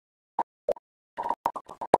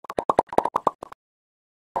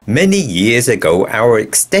Many years ago, our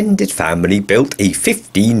extended family built a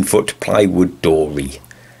 15-foot plywood dory.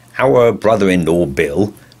 Our brother-in-law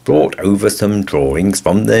Bill brought over some drawings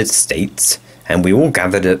from the States, and we all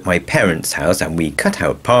gathered at my parents' house and we cut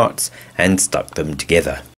out parts and stuck them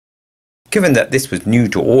together. Given that this was new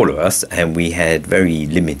to all of us and we had very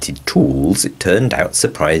limited tools, it turned out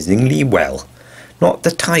surprisingly well. Not the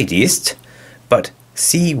tidiest, but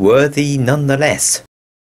seaworthy nonetheless.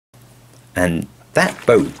 And that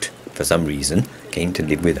boat, for some reason, came to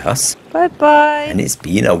live with us. Bye-bye. And it's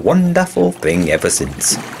been a wonderful thing ever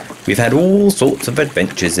since. We've had all sorts of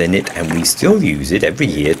adventures in it, and we still use it every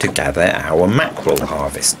year to gather our mackerel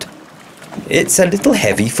harvest. It's a little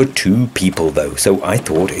heavy for 2 people though, so I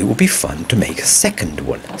thought it would be fun to make a second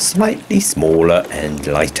one, slightly smaller and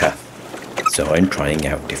lighter. So I'm trying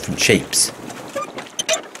out different shapes.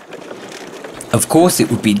 Of course, it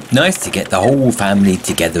would be nice to get the whole family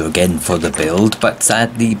together again for the build, but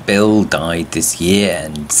sadly Bill died this year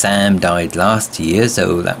and Sam died last year,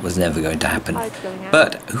 so that was never going to happen.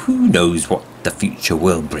 But who knows what the future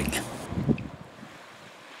will bring.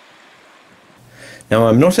 Now,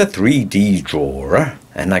 I'm not a 3D drawer,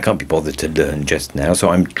 and I can't be bothered to learn just now,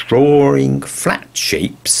 so I'm drawing flat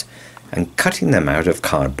shapes and cutting them out of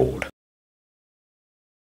cardboard.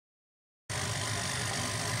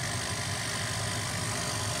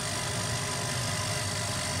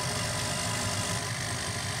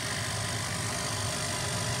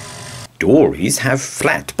 Dories have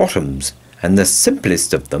flat bottoms, and the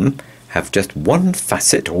simplest of them have just one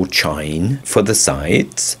facet or chine for the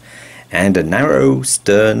sides, and a narrow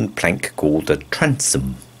stern plank called a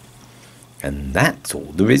transom. And that's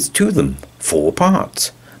all there is to them, 4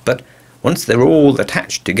 parts. But once they're all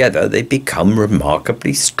attached together, they become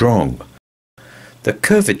remarkably strong. The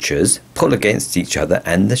curvatures pull against each other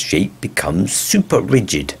and the shape becomes super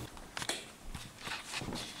rigid.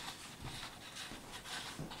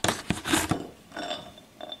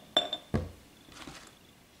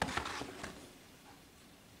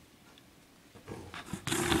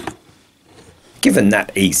 Given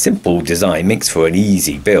that a simple design makes for an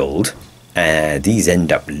easy build, these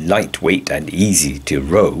end up lightweight and easy to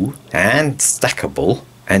row, and stackable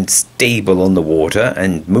and stable on the water,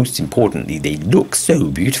 and most importantly they look so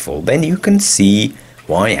beautiful, then you can see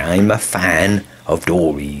why I'm a fan of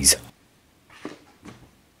dories.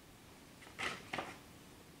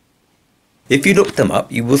 If you look them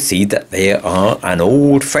up, you will see that they are an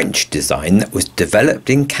old French design that was developed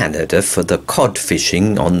in Canada for the cod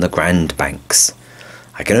fishing on the Grand Banks.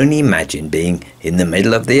 I can only imagine being in the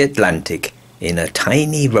middle of the Atlantic in a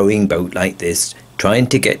tiny rowing boat like this, trying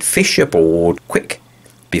to get fish aboard quick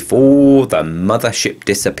before the mother ship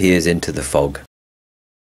disappears into the fog.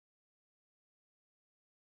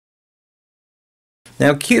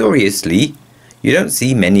 Now, curiously, you don't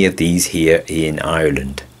see many of these here in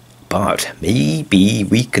Ireland. But maybe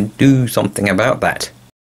we can do something about that.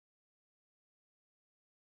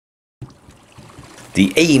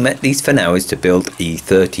 The aim, at least for now, is to build a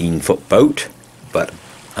 13-foot boat, but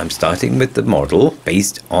I'm starting with the model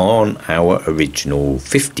based on our original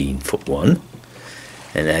 15-foot one.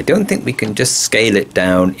 And I don't think we can just scale it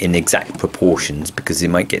down in exact proportions because it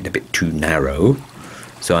might get a bit too narrow.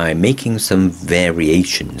 So I'm making some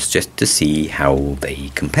variations just to see how they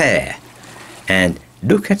compare. And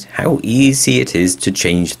look at how easy it is to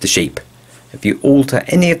change the shape. If you alter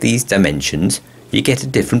any of these dimensions, you get a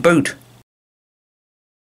different boat.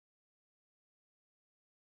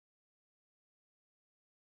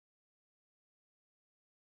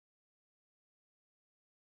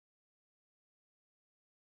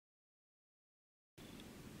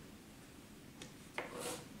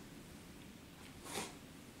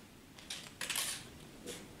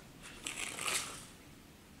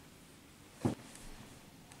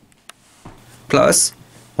 Plus,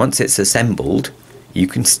 once it's assembled, you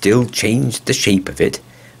can still change the shape of it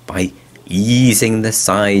by easing the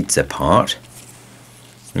sides apart.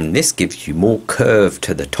 And this gives you more curve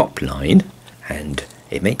to the top line, and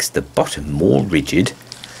it makes the bottom more rigid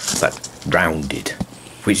but rounded,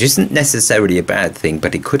 which isn't necessarily a bad thing,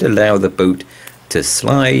 but it could allow the boat to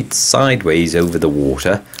slide sideways over the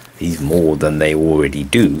water even more than they already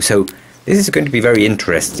do. So this is going to be very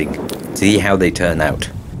interesting to see how they turn out.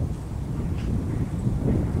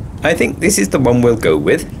 I think this is the one we'll go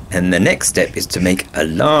with, and the next step is to make a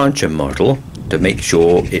larger model to make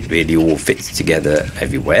sure it really all fits together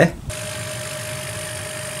everywhere.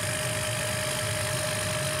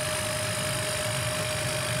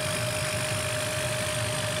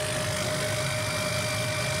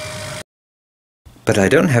 But I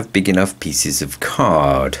don't have big enough pieces of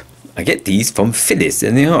card. I get these from Phyllis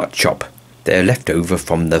in the art shop. They're left over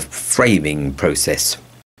from the framing process.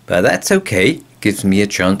 But that's okay. Gives me a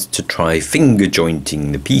chance to try finger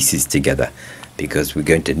jointing the pieces together, because we're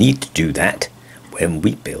going to need to do that when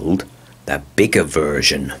we build the bigger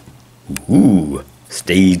version. Ooh,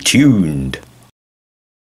 stay tuned.